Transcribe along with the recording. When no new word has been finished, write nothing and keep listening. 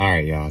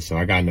right, y'all, so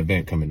I got an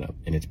event coming up,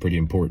 and it's pretty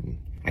important.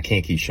 I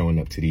can't keep showing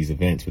up to these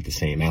events with the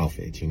same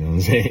outfits, you know what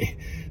I'm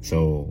saying?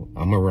 So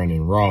I'm gonna run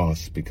in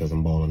Ross because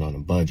I'm balling on a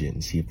budget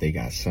and see if they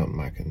got something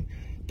I can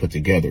put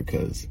together,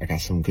 because I got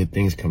some good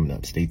things coming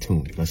up. Stay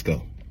tuned. Let's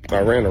go.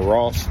 I ran to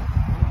Ross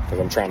because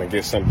I'm trying to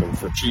get something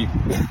for cheap.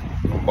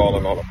 I'm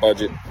balling on a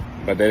budget,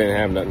 but they didn't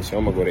have nothing, so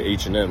I'm gonna go to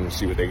H&M and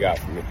see what they got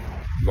for me.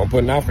 I'm gonna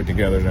put an outfit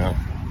together now.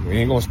 We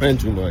ain't gonna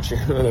spend too much.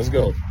 Let's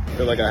go. I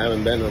feel like I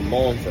haven't been to the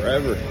mall in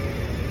forever.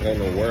 I don't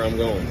know where I'm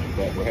going,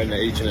 but we're heading to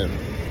H&M.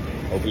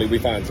 Hopefully we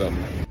find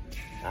something.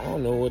 I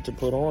don't know what to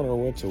put on or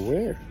what to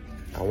wear.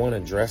 I want to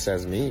dress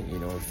as me, you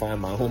know, and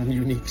find my own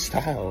unique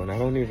style, and I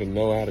don't even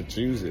know how to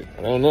choose it.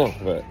 I don't know,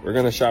 but we're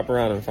gonna shop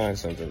around and find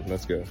something.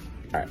 Let's go.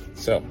 All right,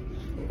 so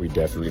we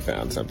definitely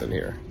found something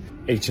here.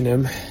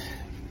 H&M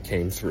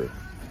came through.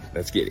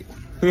 Let's get it.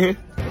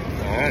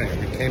 All right,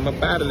 we came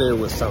up out of there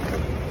with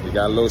something. We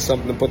got a little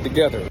something to put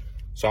together.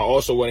 So I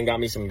also went and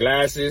got me some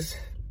glasses,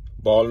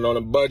 balling on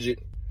a budget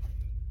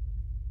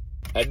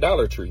at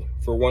Dollar Tree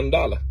for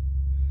 $1.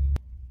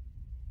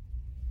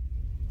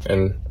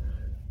 And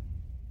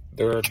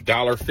they're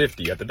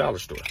 $1.50 at the dollar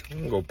store. You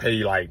can go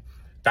pay like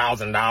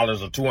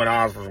 $1,000 or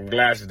 $200 for some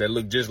glasses that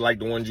look just like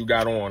the ones you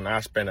got on. I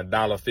spent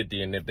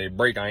 $1.50, and if they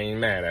break, I ain't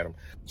mad at them.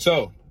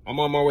 So I'm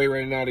on my way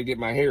right now to get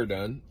my hair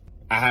done.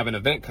 I have an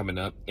event coming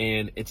up,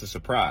 and it's a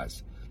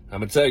surprise. I'm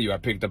gonna tell you, I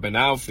picked up an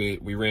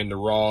outfit. We ran to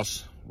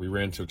Ross, we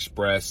ran to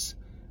Express.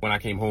 When I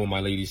came home,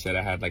 my lady said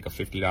I had like a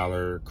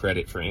 $50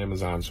 credit for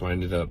Amazon, so I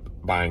ended up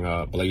buying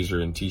a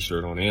blazer and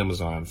t-shirt on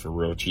Amazon for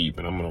real cheap,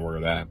 and I'm gonna wear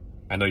that.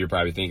 I know you're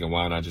probably thinking,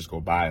 why don't I just go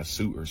buy a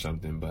suit or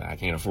something, but I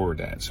can't afford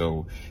that.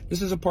 So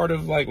this is a part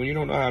of, like, when you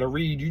don't know how to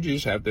read, you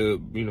just have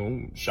to, you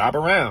know, shop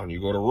around.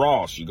 You go to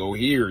Ross, you go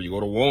here, you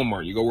go to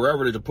Walmart, you go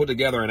wherever to put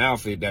together an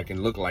outfit that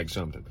can look like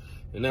something.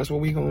 And that's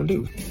what we gonna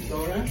do.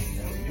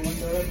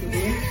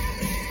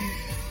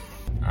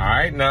 All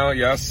right, now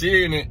y'all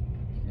seeing it,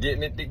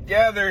 getting it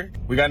together.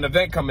 We got an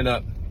event coming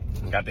up.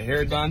 Got the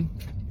hair done.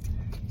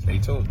 Stay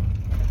tuned.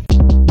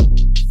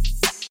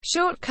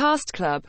 Short Cast Club.